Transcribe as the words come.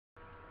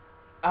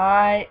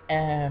I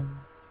am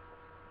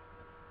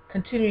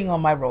continuing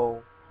on my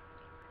role.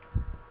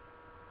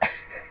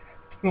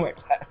 my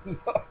glasses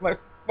off.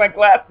 My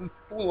glasses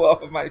flew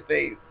off of my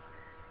face.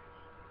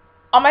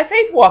 On my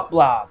Faith Walk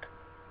blog.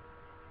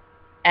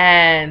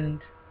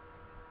 And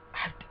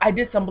I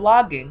did some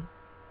blogging.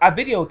 I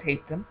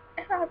videotaped them.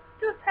 And I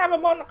just have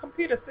them on the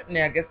computer sitting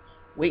there, I guess,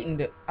 waiting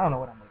to, I don't know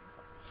what I'm waiting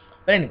for.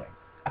 But anyway,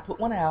 I put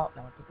one out,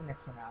 and I put the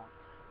next one out.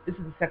 This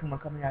is the second one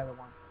coming out of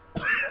the one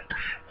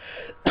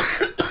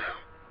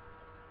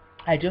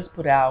I just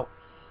put out.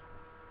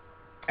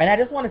 And I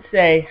just want to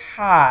say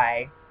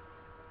hi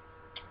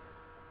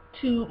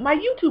to my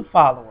YouTube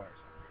followers.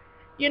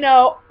 You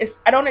know,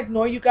 I don't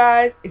ignore you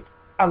guys. It's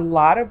a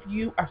lot of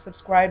you are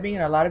subscribing,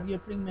 and a lot of you are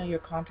putting me on your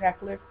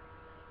contact list.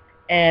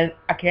 And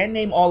I can't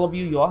name all of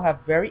you. You all have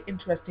very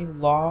interesting,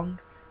 long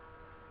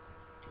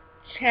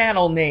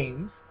channel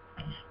names.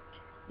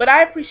 But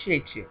I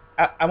appreciate you.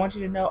 I want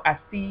you to know I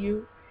see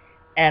you,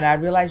 and I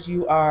realize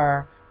you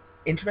are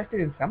interested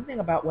in something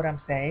about what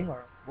I'm saying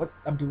or what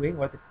I'm doing,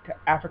 or the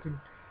African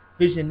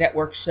Vision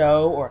Network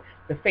show, or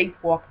the Faith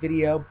Walk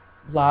video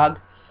blog.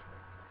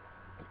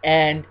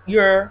 And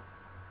you're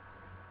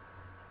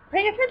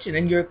paying attention,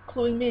 and you're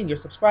cluing me, and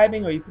you're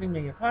subscribing, or you're putting me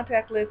in your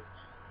contact list.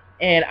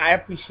 And I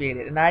appreciate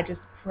it. And I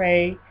just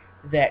pray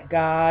that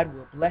God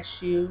will bless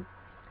you.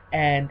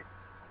 And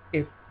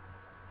if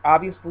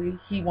obviously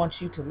He wants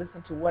you to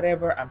listen to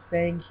whatever I'm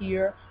saying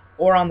here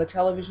or on the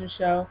television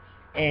show,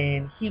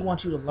 and He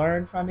wants you to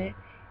learn from it,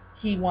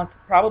 He wants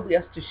probably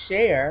us to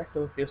share.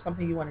 So if there's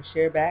something you want to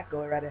share back,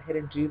 go right ahead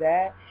and do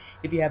that.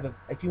 If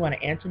you want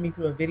to answer me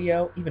through a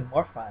video, even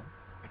more fun.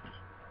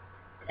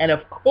 And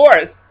of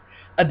course,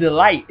 a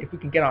delight if we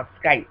can get on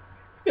Skype.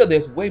 I feel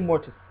there's way more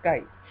to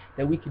Skype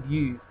that we could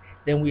use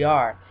than we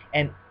are.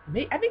 And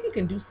I think you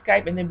can do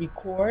Skype and then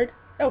record.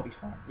 That would be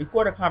fun.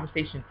 Record a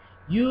conversation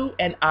you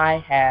and I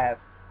have.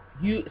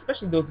 You,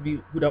 especially those of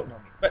you who don't know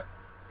me, but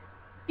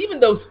even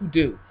those who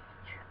do,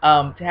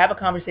 to have a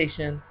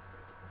conversation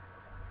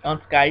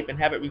on Skype and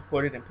have it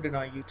recorded and put it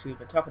on YouTube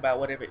and talk about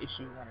whatever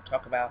issue you want to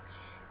talk about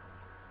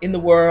in the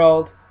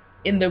world,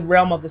 in the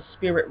realm of the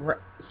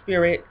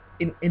spirit,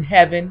 in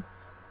heaven,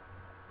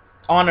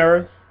 on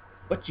earth,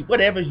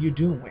 whatever you're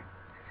doing.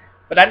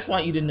 But I just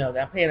want you to know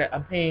that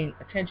I'm paying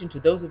attention to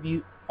those of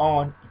you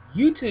on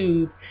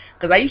YouTube,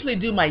 because I usually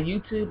do my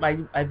YouTube,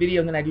 my video,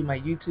 and then I do my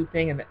YouTube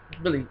thing, and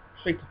it's really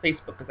straight to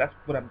Facebook, because that's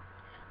what I'm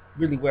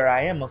really where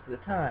I am most of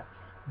the time.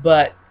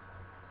 But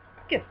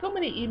I get so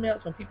many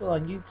emails from people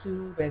on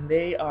YouTube, and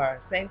they are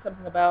saying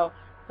something about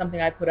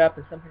something I put up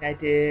and something I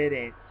did,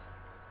 and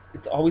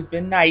it's always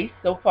been nice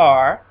so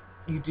far.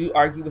 You do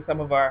argue with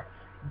some of our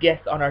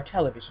guests on our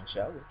television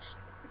show, which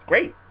is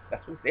great.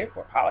 That's what it's there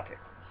for,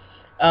 politics.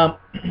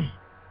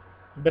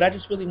 But I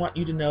just really want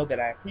you to know that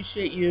I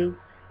appreciate you.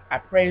 I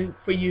pray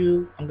for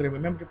you. I'm going to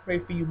remember to pray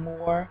for you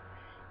more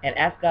and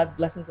ask God's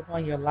blessings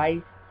upon your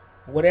life.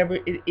 Whatever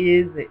it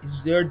is that is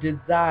your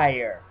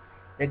desire,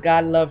 that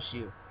God loves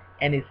you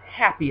and is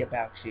happy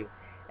about you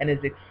and is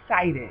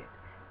excited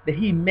that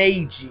He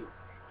made you.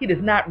 He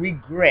does not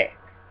regret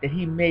that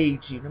He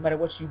made you, no matter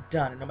what you've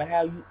done, and no matter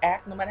how you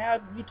act, no matter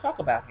how you talk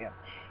about Him.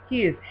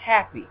 He is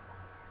happy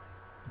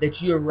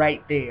that you're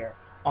right there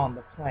on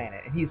the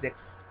planet, and He's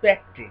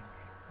expecting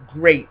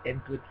great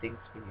and good things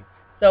for you.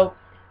 So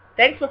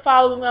thanks for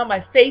following me on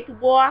my faith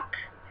walk,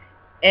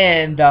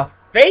 and the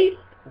faith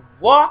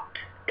walk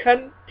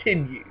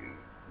continues.